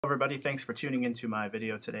Everybody, thanks for tuning into my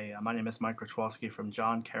video today. My name is Mike Rachwalski from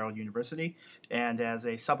John Carroll University, and as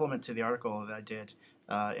a supplement to the article that I did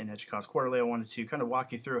in EDUCAUSE Quarterly, I wanted to kind of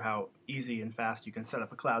walk you through how easy and fast you can set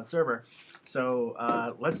up a cloud server.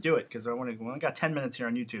 So let's do it, because we only got 10 minutes here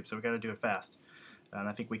on YouTube, so we got to do it fast, and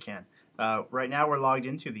I think we can. Right now we're logged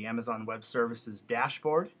into the Amazon Web Services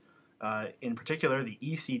dashboard, in particular the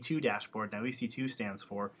EC2 dashboard. Now EC2 stands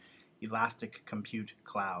for Elastic Compute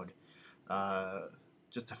Cloud.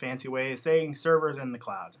 Just a fancy way of saying servers in the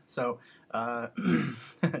cloud. So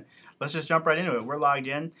let's just jump right into it. We're logged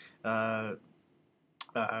in.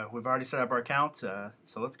 We've already set up our account, so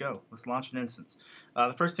let's go. Let's launch an instance.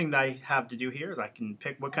 The first thing that I have to do here is I can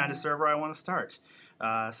pick what kind of server I want to start.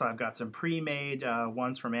 So I've got some pre-made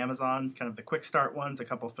ones from Amazon, kind of the quick start ones, a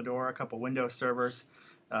couple Fedora, a couple Windows servers.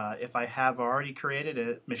 If I have already created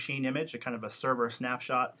a machine image, a kind of a server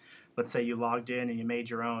snapshot, let's say you logged in and you made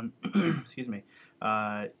your own, excuse me,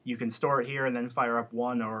 you can store it here and then fire up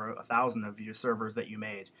 1 or 1,000 of your servers that you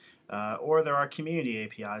made. Or there are community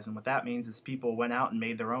APIs, and what that means is people went out and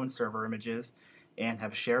made their own server images and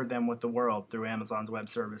have shared them with the world through Amazon's web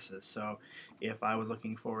services. So if I was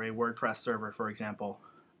looking for a WordPress server, for example,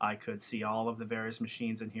 I could see all of the various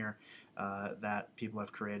machines in here that people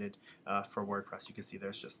have created for WordPress. You can see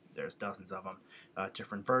there's dozens of them,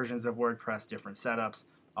 different versions of WordPress, different setups,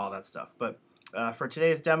 all that stuff. But for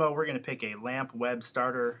today's demo, we're going to pick a LAMP Web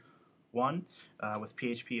Starter 1 with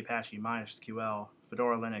PHP, Apache, MySQL,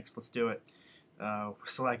 Fedora, Linux. Let's do it.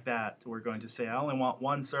 Select that. We're going to say I only want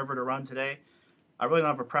one server to run today. I really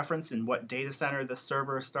don't have a preference in what data center this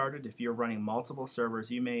server is started. If you're running multiple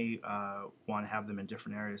servers, you may want to have them in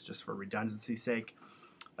different areas just for redundancy's sake.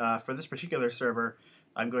 For this particular server,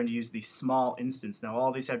 I'm going to use the small instance. Now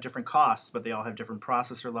all these have different costs, but they all have different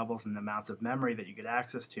processor levels and amounts of memory that you get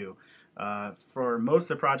access to. For most of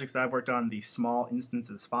the projects that I've worked on, the small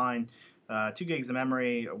instance is fine. 2 gigs of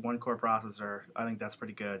memory, a 1-core processor, I think that's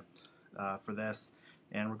pretty good for this.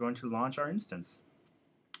 And we're going to launch our instance.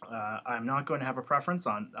 I'm not going to have a preference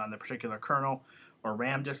on the particular kernel or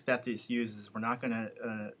RAM disk that this uses. We're not going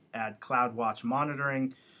to add CloudWatch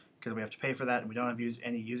monitoring because we have to pay for that, and we don't have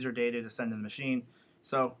any user data to send to the machine.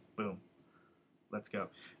 So, boom. Let's go.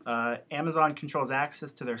 Amazon controls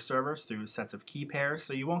access to their servers through sets of key pairs,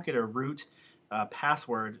 so you won't get a root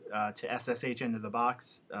password to SSH into the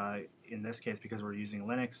box, in this case because we're using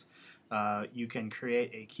Linux. You can create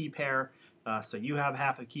a key pair, so you have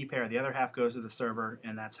half a key pair, the other half goes to the server,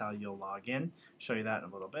 and that's how you'll log in. Show you that in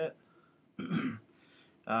a little bit.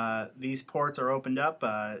 These ports are opened up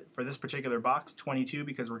for this particular box, 22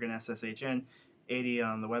 because we're going to SSH in, 80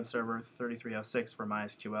 on the web server, 3306 for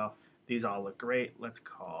MySQL. These all look great. Let's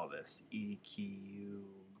call this EQ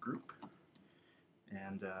group,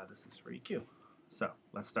 and this is for EQ. So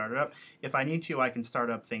let's start it up. If I need to, I can start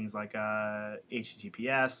up things like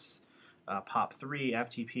HTTPS, POP3,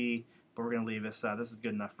 FTP, but we're going to leave this. This is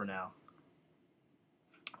good enough for now.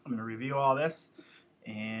 I'm going to review all this,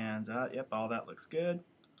 and yep, all that looks good.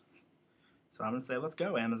 So I'm going to say, let's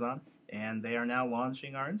go, Amazon. And they are now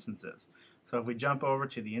launching our instances. So if we jump over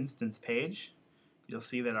to the instance page, you'll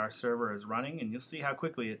see that our server is running, and you'll see how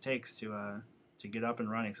quickly it takes to get up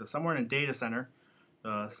and running. So somewhere in a data center,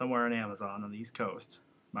 somewhere in Amazon on the East Coast,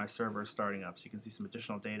 my server is starting up. So you can see some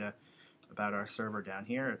additional data about our server down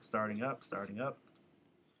here. It's starting up,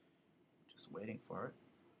 Just waiting for it.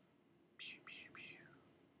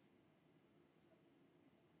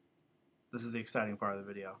 This is the exciting part of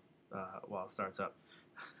the video while it starts up.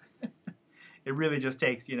 It really just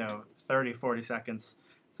takes, 30, 40 seconds,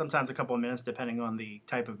 sometimes a couple of minutes depending on the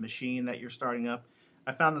type of machine that you're starting up.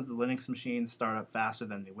 I found that the Linux machines start up faster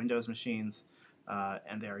than the Windows machines,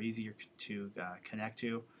 and they are easier to connect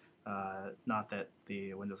to. Not that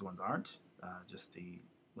the Windows ones aren't, just the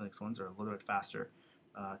Linux ones are a little bit faster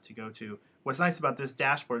to go to. What's nice about this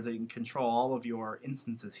dashboard is that you can control all of your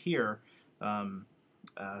instances here.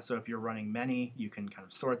 So if you're running many, you can kind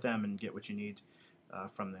of sort them and get what you need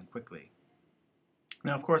from them quickly.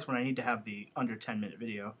 Now, of course, when I need to have the under 10-minute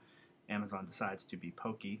video, Amazon decides to be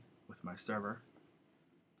pokey with my server.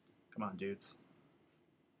 Come on, dudes.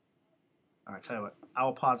 All right, tell you what, I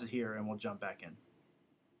will pause it here and we'll jump back in.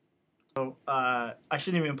 So I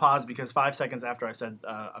shouldn't even pause because 5 seconds after I said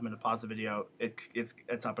I'm going to pause the video,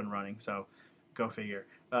 it's up and running. So go figure.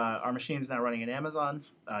 Our machine is now running in Amazon.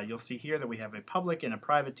 You'll see here that we have a public and a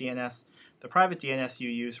private DNS. The private DNS you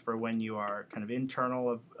use for when you are kind of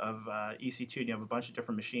internal of EC2 and you have a bunch of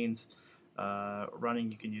different machines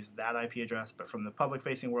running. You can use that IP address, but from the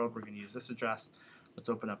public-facing world, we're going to use this address. Let's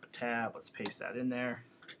open up a tab. Let's paste that in there.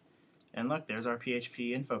 And look, there's our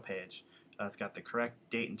PHP info page. It's got the correct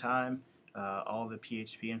date and time. all the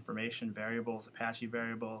PHP information, variables, Apache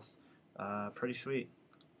variables. Pretty sweet.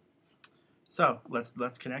 So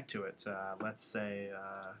let's connect to it. Let's say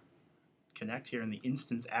connect here in the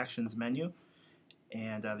Instance Actions menu,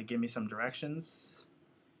 and they give me some directions.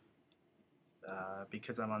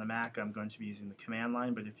 Because I'm on a Mac, I'm going to be using the command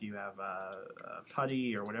line, but if you have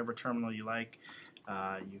PuTTY or whatever terminal you like,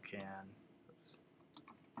 you can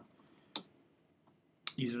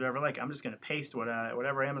use whatever I like. I'm just going to paste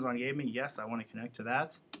whatever Amazon gave me. Yes, I want to connect to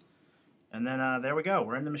that. And then there we go.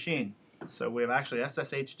 We're in the machine. So we've actually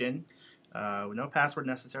SSH'd in. No password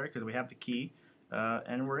necessary because we have the key.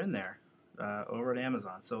 And we're in there over at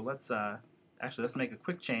Amazon. So let's make a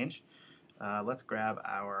quick change. Let's grab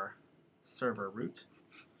our server root,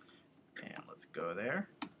 and let's go there,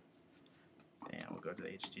 and we'll go to the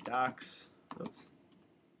htdocs. Oops.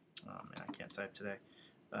 Oh man, I can't type today.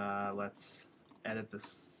 Let's edit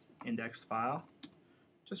this index file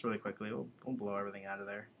just really quickly. We'll blow everything out of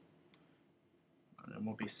there. And it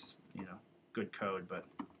won't be, good code, but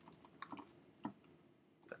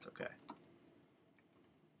that's okay.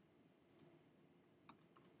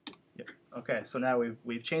 Yep. Okay, so now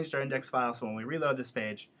we've changed our index file, so when we reload this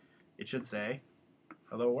page, it should say,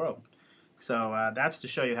 hello world. So that's to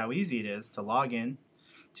show you how easy it is to log in,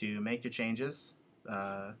 to make your changes.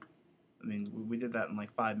 We did that in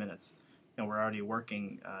like 5 minutes, and we're already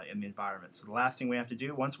working in the environment. So the last thing we have to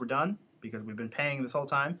do, once we're done, because we've been paying this whole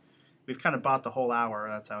time, we've kind of bought the whole hour.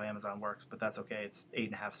 That's how Amazon works, but that's okay. It's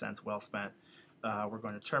 8.5 cents well spent. We're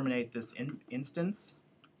going to terminate this instance.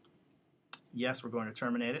 Yes, we're going to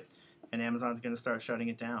terminate it, and Amazon's going to start shutting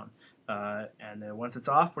it down. And once it's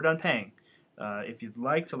off, we're done paying. If you'd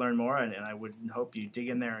like to learn more, and I would hope you dig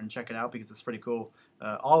in there and check it out because it's pretty cool.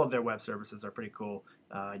 All of their web services are pretty cool.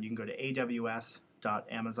 You can go to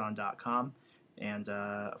aws.amazon.com. And,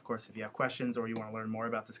 of course, if you have questions or you want to learn more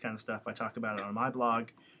about this kind of stuff, I talk about it on my blog,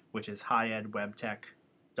 which is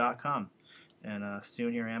highedwebtech.com. And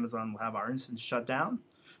soon here, Amazon will have our instance shut down,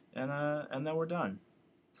 and then we're done.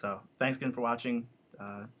 So thanks again for watching.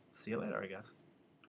 See you later, I guess.